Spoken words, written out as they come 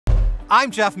I'm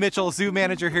Jeff Mitchell, zoo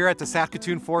manager here at the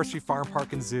Saskatoon Forestry Farm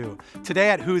Park and Zoo. Today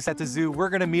at Who's at the Zoo, we're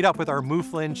going to meet up with our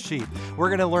Mouflon sheep. We're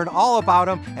going to learn all about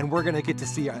them, and we're going to get to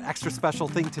see an extra special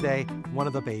thing today, one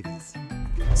of the babies.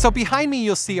 So behind me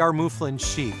you'll see our Mouflon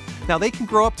sheep. Now they can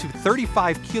grow up to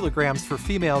 35 kilograms for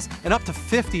females and up to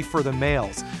 50 for the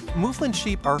males. Mouflon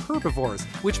sheep are herbivores,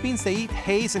 which means they eat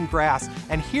hays and grass,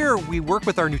 and here we work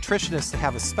with our nutritionists to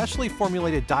have a specially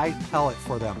formulated diet pellet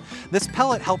for them. This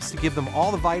pellet helps to give them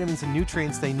all the vitamins and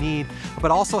nutrients they need,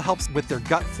 but also helps with their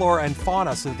gut flora and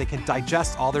fauna so that they can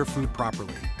digest all their food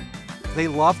properly. They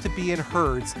love to be in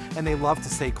herds and they love to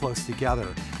stay close together,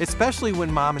 especially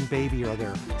when mom and baby are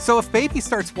there. So if baby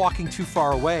starts walking too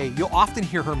far away, you'll often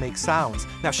hear her make sounds.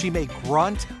 Now she may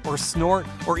grunt or snort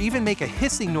or even make a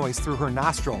hissing noise through her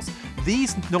nostrils.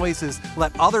 These noises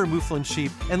let other Mouflon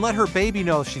sheep and let her baby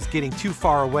know she's getting too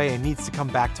far away and needs to come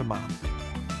back to mom.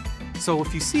 So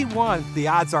if you see one, the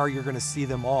odds are you're going to see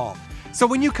them all. So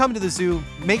when you come to the zoo,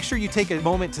 make sure you take a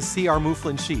moment to see our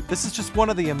Mouflon sheep. This is just one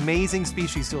of the amazing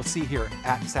species you'll see here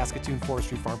at Saskatoon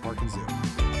Forestry Farm Park and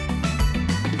Zoo.